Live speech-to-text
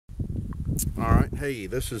Alright, hey,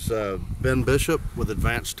 this is Ben Bishop with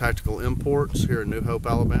Advanced Tactical Imports here in New Hope,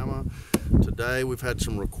 Alabama. Today we've had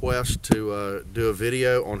some requests to do a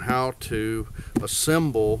video on how to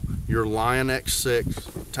assemble your Lion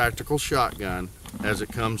X6 tactical shotgun as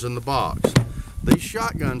it comes in the box. These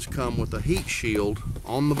shotguns come with a heat shield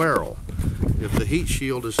on the barrel. If the heat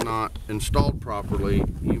shield is not installed properly,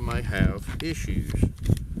 you may have issues.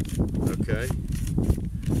 Okay?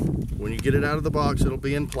 When you get it out of the box, it'll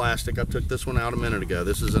be in plastic. I took this one out a minute ago.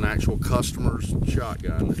 This is an actual customer's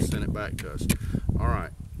shotgun that sent it back to us. Alright,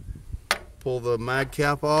 pull the mag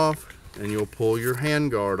cap off and you'll pull your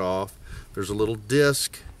handguard off. There's a little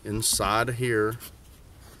disc inside of here.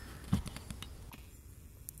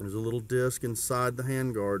 There's a little disc inside the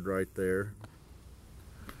handguard right there.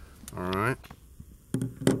 Alright,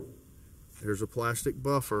 here's a plastic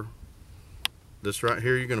buffer. This right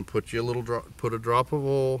here, you're going to put you a little put a drop of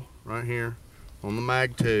oil right here on the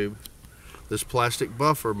mag tube. This plastic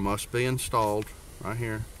buffer must be installed right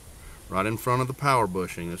here, right in front of the power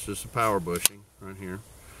bushing. This is the power bushing right here.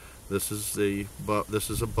 This is a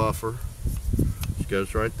buffer. It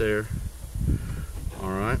goes right there. All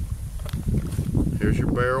right. Here's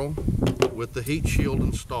your barrel with the heat shield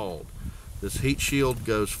installed. This heat shield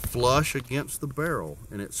goes flush against the barrel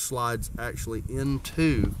and it slides actually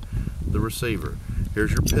into the receiver.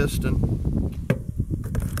 Here's your piston.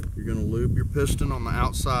 You're going to lube your piston on the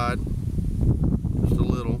outside just a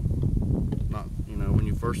little. Not, you know, when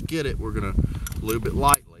you first get it, we're going to lube it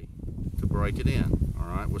lightly to break it in. All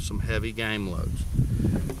right, with some heavy game loads.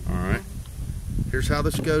 All right. Here's how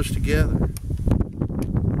this goes together.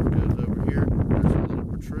 It goes over here. There's a little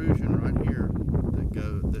protrusion right here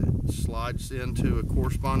that slides into a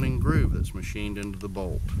corresponding groove that's machined into the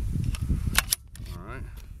bolt. Alright,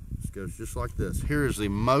 this goes just like this. Here is the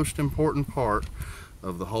most important part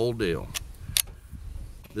of the whole deal.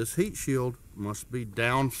 This heat shield must be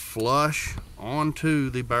down flush onto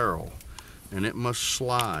the barrel and it must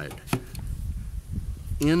slide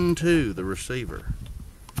into the receiver.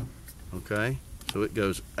 Okay, so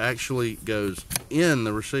it actually goes in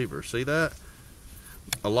the receiver. See that?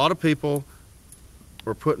 A lot of people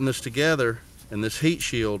are putting this together and this heat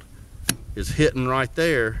shield is hitting right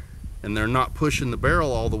there and they're not pushing the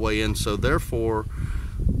barrel all the way in, so therefore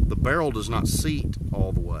the barrel does not seat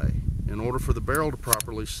all the way. In order for the barrel to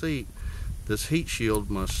properly seat, this heat shield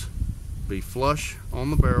must be flush on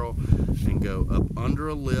the barrel and go up under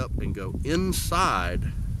a lip and go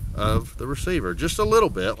inside of the receiver just a little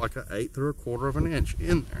bit, like an 1/8 or 1/4 of an inch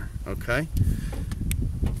in there. Okay,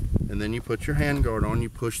 and then you put your handguard on, you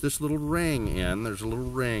push this little ring in. There's a little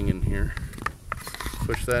ring in here.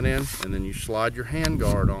 Push that in, and then you slide your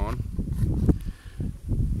handguard on.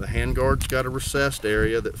 The handguard's got a recessed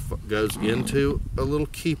area that goes into a little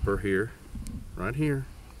keeper here, right here.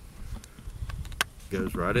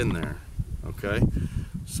 Goes right in there, okay?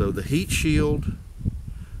 So the heat shield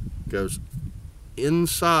goes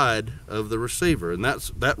inside of the receiver, and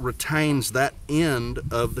that retains that end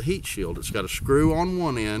of the heat shield. It's got a screw on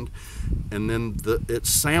one end, and then it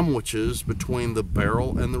sandwiches between the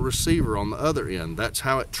barrel and the receiver on the other end. That's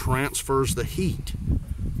how it transfers the heat.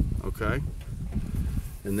 Okay,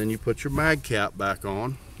 and then you put your mag cap back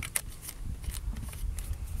on.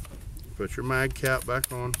 Put your mag cap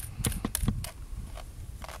back on,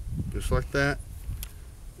 just like that.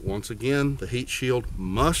 Once again, the heat shield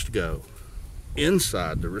must go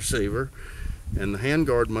inside the receiver and the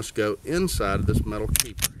handguard must go inside of this metal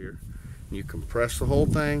keeper here. You compress the whole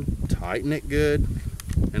thing, tighten it good,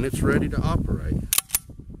 and it's ready to operate.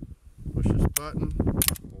 Push this button, pulls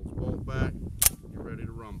the bolt back, you're ready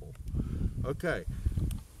to rumble. Okay,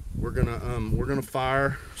 we're gonna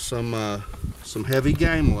fire some heavy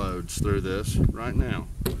game loads through this right now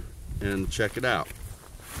and check it out.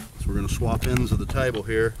 So we're gonna swap ends of the table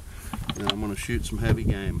here and I'm gonna shoot some heavy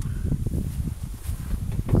game.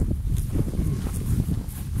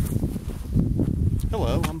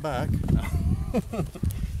 Hello, I'm back.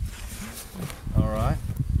 Alright.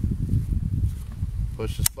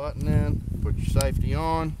 Push this button in, put your safety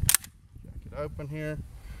on, jack it open here.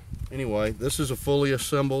 Anyway, this is a fully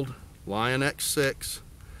assembled Lion X6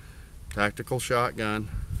 tactical shotgun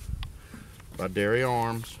by Derya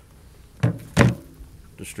Arms,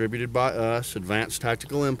 distributed by us, Advanced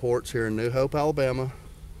Tactical Imports here in New Hope, Alabama.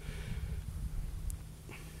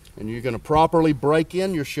 And you're going to properly break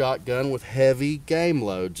in your shotgun with heavy game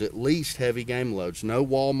loads, at least heavy game loads. No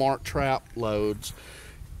Walmart trap loads.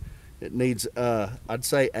 It needs, I'd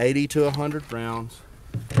say 80 to 100 rounds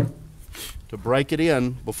to break it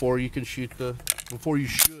in before you can shoot before you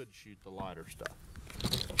should shoot the lighter stuff.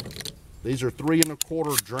 These are 3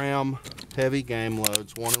 1/4 dram heavy game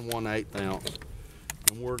loads, 1 1/8 ounce.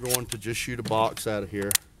 And we're going to just shoot a box out of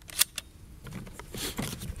here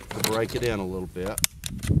to break it in a little bit.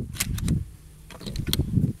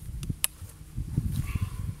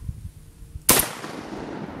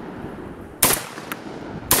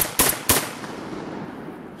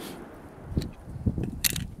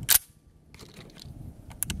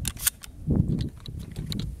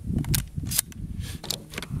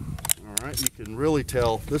 You can really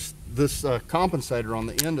tell this compensator on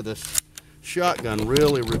the end of this shotgun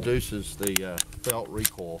really reduces the felt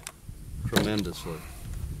recoil tremendously.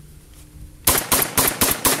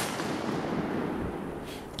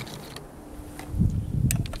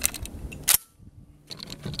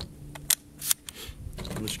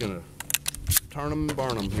 I'm just going to turn them and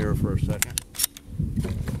burn them here for a second.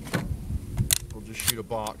 We'll just shoot a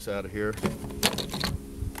box out of here.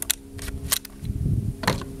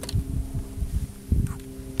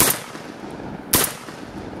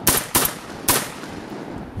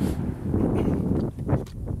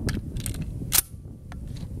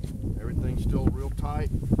 Still real tight.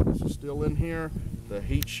 This is still in here. The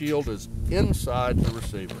heat shield is inside the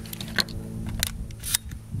receiver.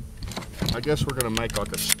 I guess we're going to make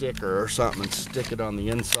like a sticker or something and stick it on the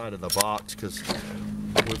inside of the box, because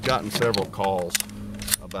we've gotten several calls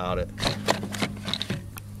about it.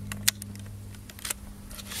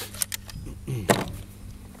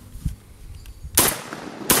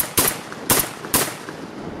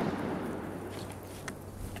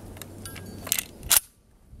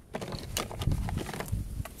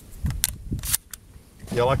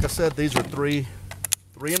 Yeah, like I said, these are 3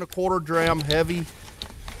 1/4 dram heavy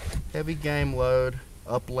game load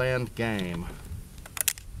upland game.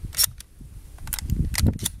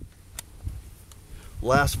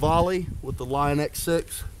 Last volley with the Lion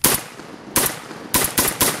X6,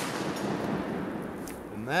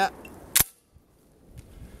 and that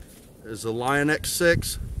is the Lion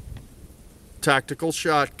X6 tactical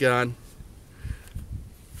shotgun,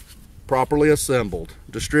 properly assembled,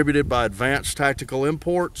 distributed by Advanced Tactical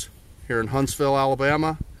Imports here in Huntsville,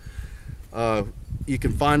 Alabama. You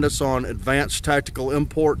can find us on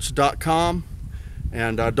advancedtacticalimports.com,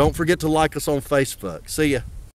 and don't forget to like us on Facebook. See ya.